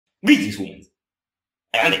Greetings, humans.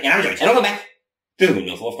 And I'm George, and welcome back to the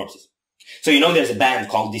Windmill full of corpses. So there's a band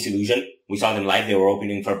called Disillusion. We saw them live. They were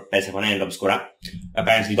opening for Persephone and Obscura.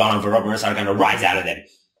 Apparently Dawn of Ouroboros are gonna rise out of them.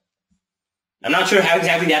 I'm not sure how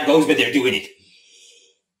exactly that goes, but they're doing it.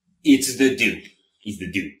 It's the Do. It's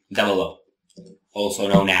the Do. Double O. Also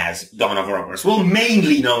known as Dawn of Ouroboros. Well,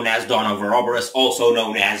 mainly known as Dawn of Ouroboros, also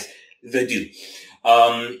known as the Do.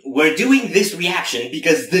 We're doing this reaction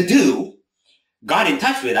because the Do got in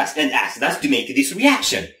touch with us and asked us to make this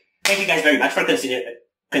reaction. Thank you guys very much for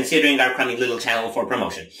considering our crummy little channel for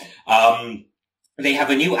promotion. They have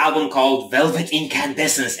a new album called Velvety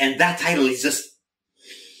Incandescence, and that title is just,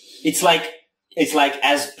 it's like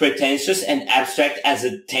as pretentious and abstract as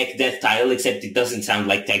a tech death title, except it doesn't sound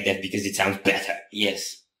like tech death because it sounds better.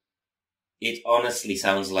 Yes. It honestly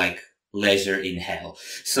sounds like Leisure in Hell.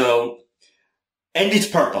 So, and it's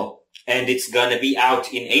purple. And it's gonna be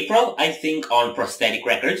out in April, I think, on Prosthetic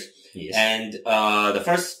Records. Yes. And the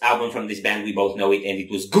first album from this band, we both know it, and it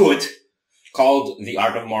was good, called The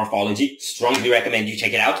Art of Morphology. Strongly recommend you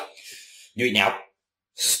check it out. Do it now.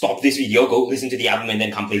 Stop this video, go listen to the album, and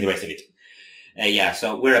then come play the rest of it. Yeah,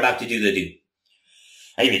 so we're about to do the Do.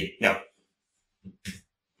 Are you ready? No.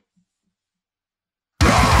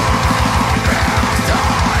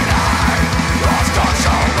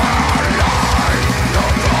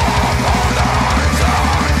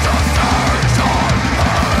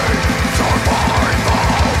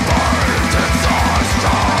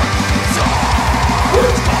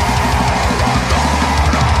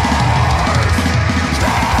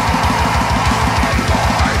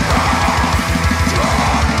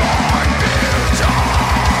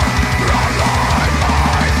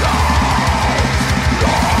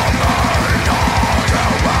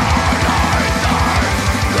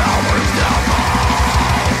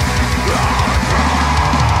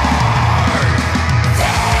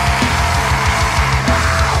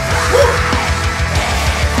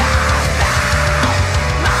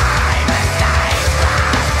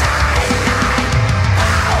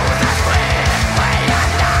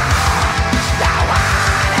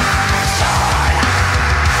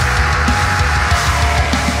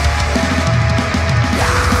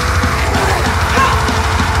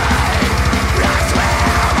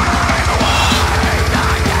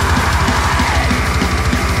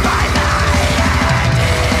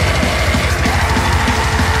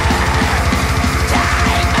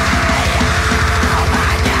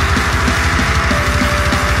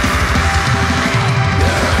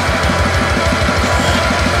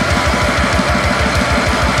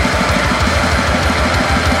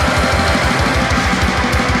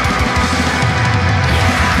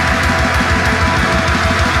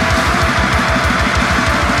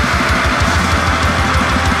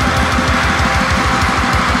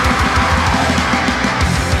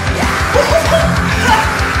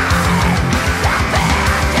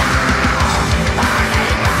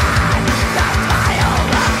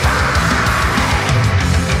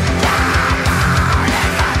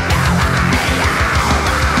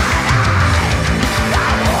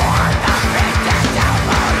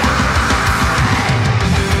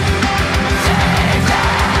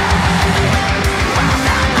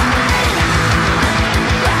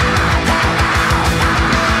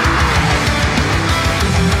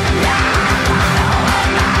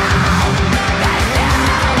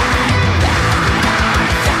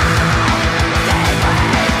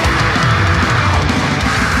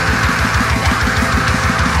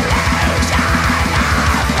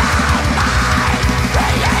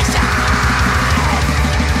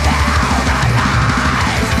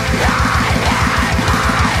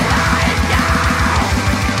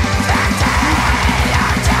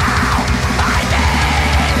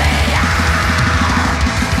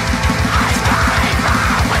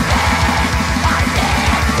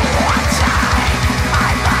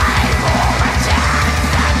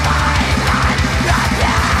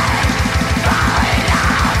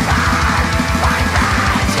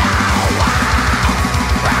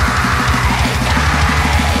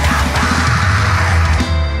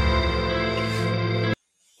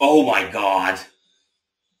 Oh my god.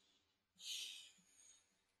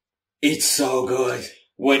 It's so good.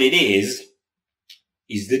 What it is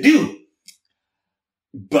the Do.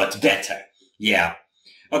 But better. Yeah.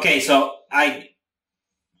 Okay, so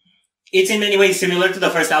it's in many ways similar to the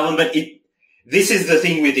first album, but this is the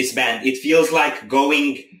thing with this band. It feels like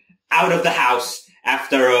going out of the house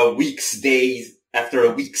after a week's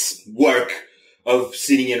work of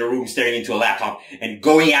sitting in a room staring into a laptop and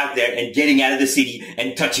going out there and getting out of the city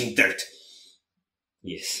and touching dirt.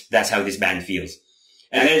 Yes, that's how this band feels.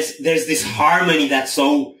 And there's this harmony that's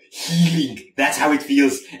so healing. That's how it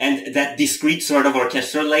feels. And that discrete sort of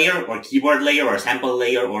orchestral layer or keyboard layer or sample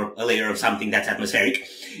layer or a layer of something that's atmospheric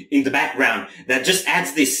in the background that just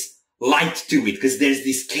adds this light to it because there's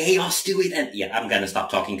this chaos to it. And yeah, I'm gonna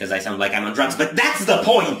stop talking because I sound like I'm on drugs, but that's the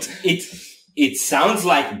point. It sounds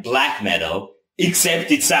like black metal,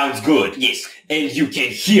 except it sounds good. Yes. And you can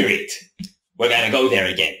hear it. We're gonna go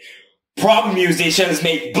there again. Prog musicians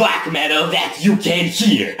make black metal that you can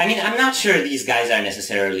hear. I mean, I'm not sure these guys are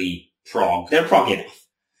necessarily prog. They're prog enough.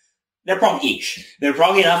 They're prog-ish. They're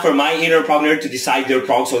prog enough for my inner prog nerd to decide they're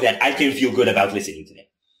prog so that I can feel good about listening to them.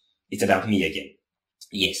 It's about me again.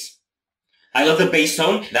 Yes. I love the bass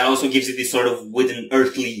tone. That also gives it this sort of wooden,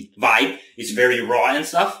 earthly vibe. It's very raw and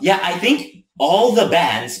stuff. Yeah, I think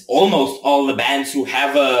almost all the bands who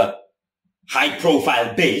have a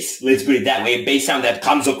high-profile bass, let's put it that way, a bass sound that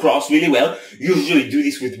comes across really well, usually do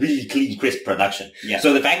this with really clean, crisp production. Yeah.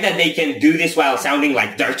 So the fact that they can do this while sounding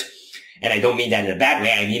like dirt, and I don't mean that in a bad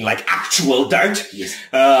way, I mean like actual dirt. Yes.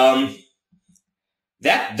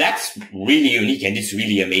 That's really unique and it's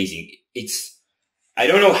really amazing. I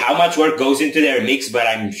don't know how much work goes into their mix, but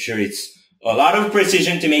I'm sure it's a lot of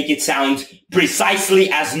precision to make it sound precisely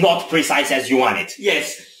as not precise as you want it.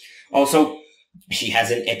 Yes. Also, she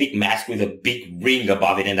has an epic mask with a big ring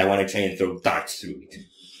above it, and I want to try and throw darts through it.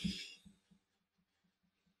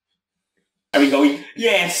 Are we going?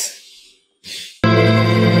 Yes. I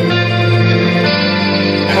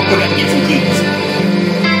hope we're gonna get some keys.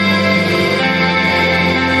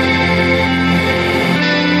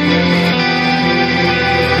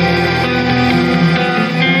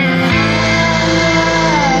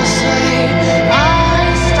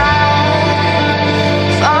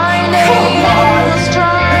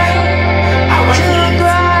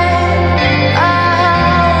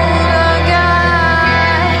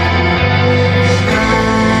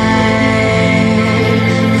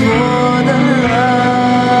 For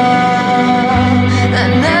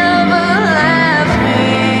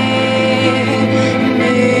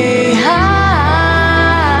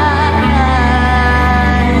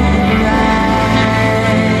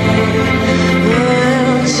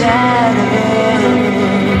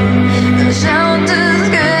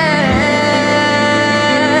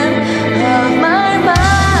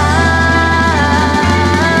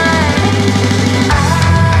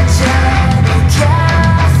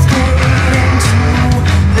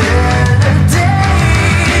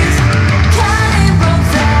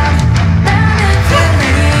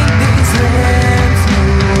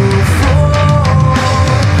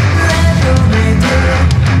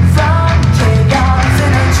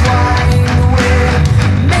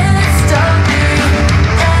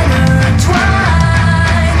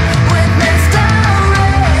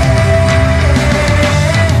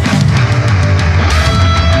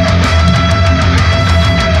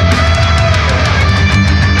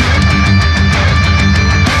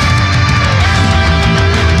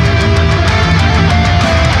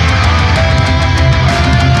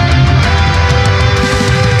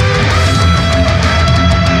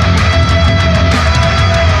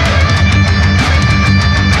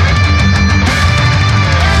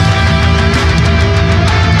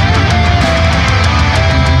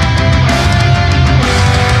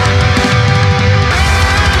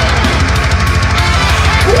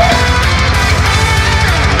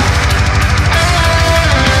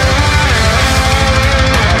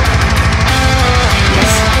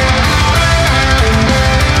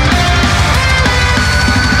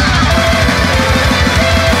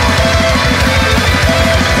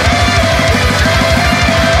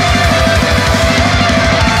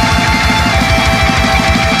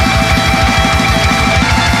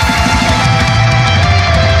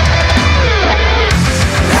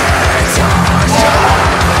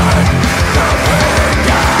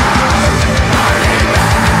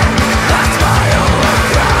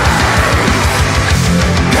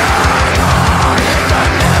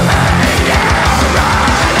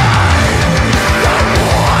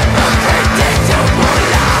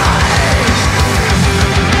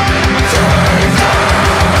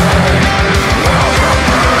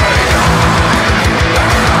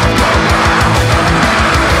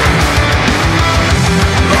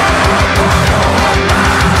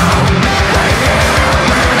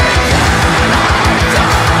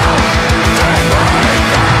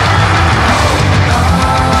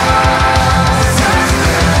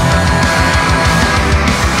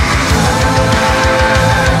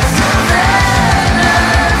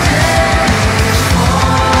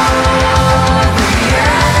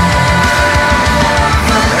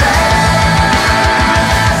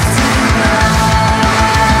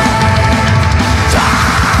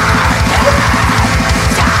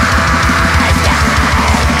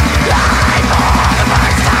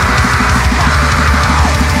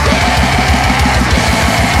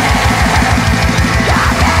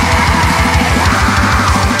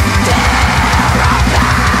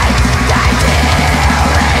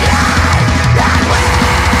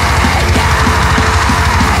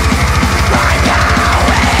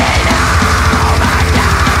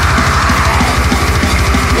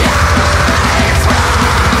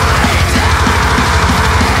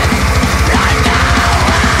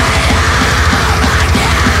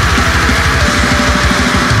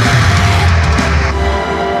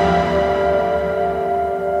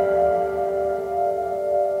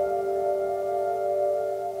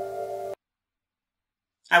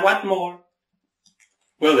want more.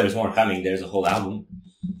 Well, there's more coming. There's a whole album.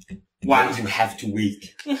 Why do you have to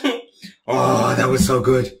wait? Oh, that was so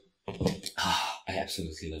good. I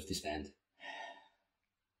absolutely love this band.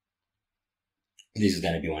 This is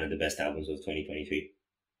gonna be one of the best albums of 2023.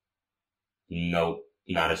 No,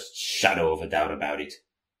 not a shadow of a doubt about it.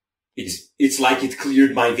 It's like it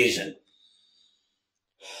cleared my vision.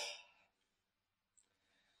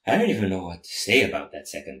 I don't even know what to say about that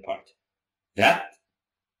second part. That,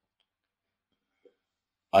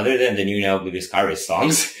 other than the new Neo Viscaris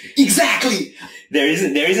songs, Exactly! there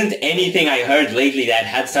isn't anything I heard lately that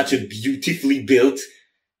had such a beautifully built,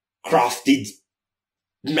 crafted,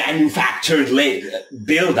 manufactured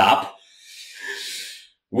build up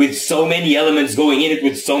with so many elements going in it,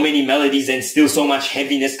 with so many melodies and still so much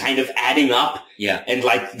heaviness kind of adding up. Yeah. And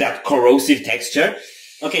like that corrosive texture.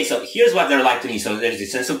 Okay, so here's what they're like to me. So there's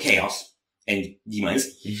this sense of chaos and demons.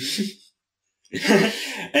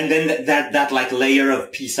 And then that like layer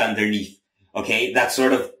of peace underneath. Okay, that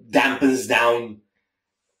sort of dampens down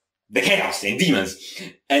the chaos and demons.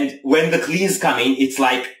 And when the cleans come in, it's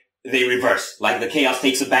like they reverse. Like the chaos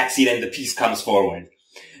takes a backseat and the peace comes forward.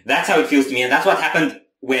 That's how it feels to me. And that's what happened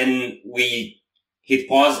when we hit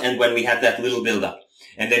pause and when we had that little build up.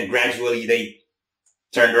 And then gradually they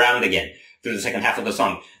turned around again through the second half of the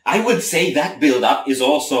song. I would say that build up is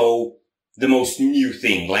also the most new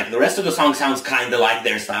thing. Like the rest of the song sounds kind of like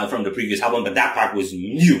their style from the previous album, but that part was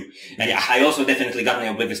new. And yeah, I also definitely got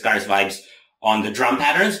Neo Viscaris vibes on the drum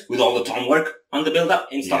patterns with all the tone work on the build up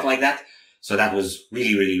and stuff like that. So that was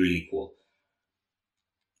really, really, really cool.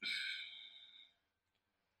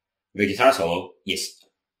 The guitar solo, yes,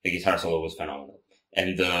 the guitar solo was phenomenal.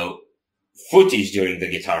 And the footage during the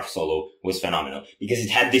guitar solo was phenomenal because it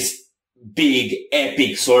had this big,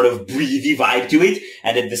 epic, sort of breathy vibe to it.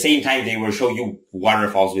 And at the same time, they will show you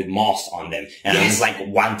waterfalls with moss on them. And I was like,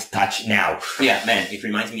 want to touch now. Yeah, man, it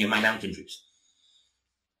reminds me of my mountain trips.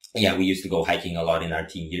 Yeah, we used to go hiking a lot in our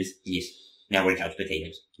teen years. Yes. Now we're couch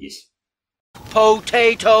potatoes. Yes.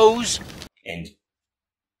 Potatoes! And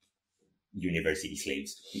university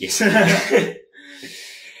slaves. Yes.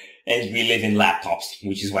 And we live in laptops,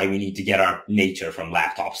 which is why we need to get our nature from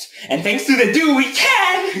laptops. And thanks to the do, we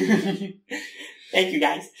can! Thank you,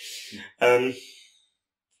 guys. I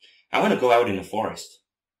want to go out in a forest.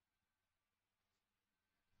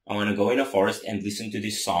 I want to go in a forest and listen to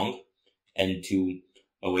this song and to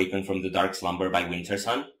awaken from the dark slumber by Winter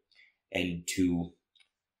Sun and to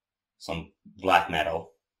some black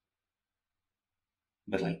metal.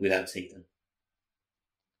 But like without Satan.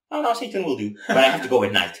 Oh no, Satan will do. But I have to go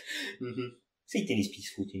at night. Satan is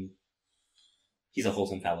peaceful to me. He's a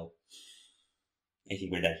wholesome fellow. I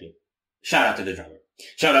think we're done here. Shout out to the drummer.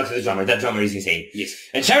 Shout out to the drummer. That drummer is insane. Yes.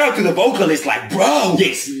 And shout out to the vocalist, like, bro!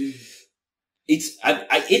 Yes.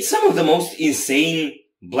 It's some of the most insane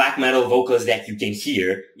black metal vocals that you can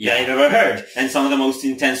hear that I've ever heard. And some of the most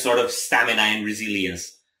intense sort of stamina and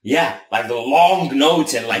resilience. Yeah. Like the long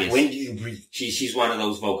notes and like, when do you breathe? She's one of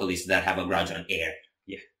those vocalists that have a grudge on air.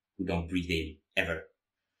 Yeah. Who don't breathe in, ever.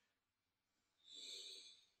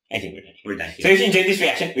 I think we're done here. So if you enjoyed this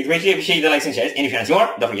reaction, we'd greatly appreciate the likes and shares. And if you want to see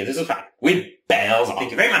more, don't forget to subscribe with bells on.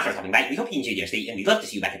 Thank you very much for stopping by. We hope you enjoyed your stay, and we'd love to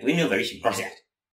see you back at the Windmill very soon. Cross it out.